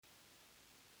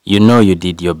You know you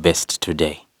did your best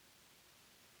today.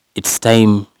 It's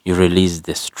time you release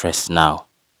the stress now.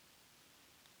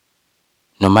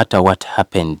 No matter what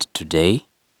happened today,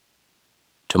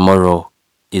 tomorrow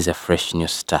is a fresh new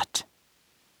start.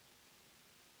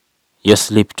 Your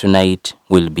sleep tonight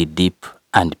will be deep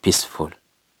and peaceful.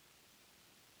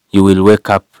 You will wake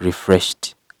up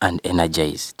refreshed and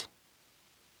energized.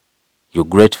 You're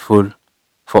grateful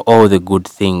for all the good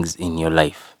things in your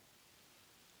life,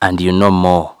 and you know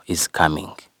more is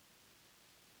coming.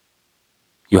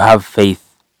 You have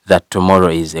faith that tomorrow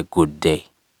is a good day.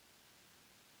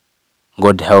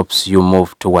 God helps you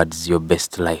move towards your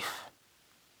best life.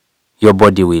 Your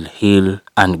body will heal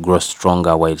and grow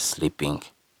stronger while sleeping.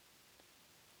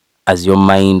 As your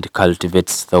mind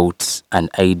cultivates thoughts and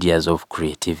ideas of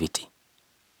creativity,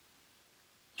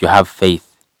 you have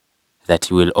faith that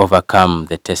you will overcome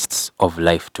the tests of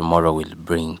life tomorrow will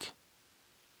bring.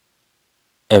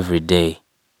 Every day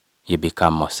you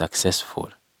become more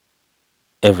successful.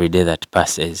 Every day that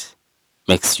passes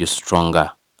makes you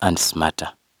stronger and smarter.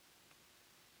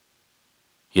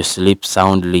 You sleep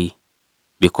soundly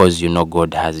because you know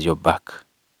God has your back.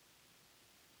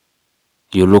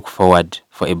 You look forward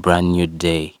for a brand new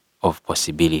day of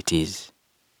possibilities.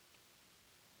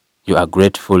 You are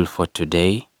grateful for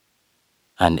today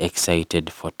and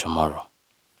excited for tomorrow.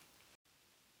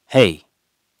 Hey,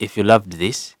 if you loved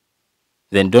this,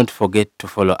 then don't forget to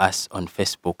follow us on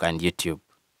Facebook and YouTube.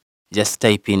 Just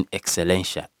type in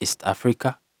Excellencia East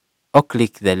Africa or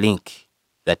click the link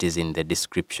that is in the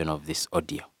description of this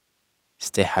audio.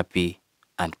 Stay happy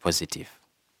and positive.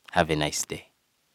 Have a nice day.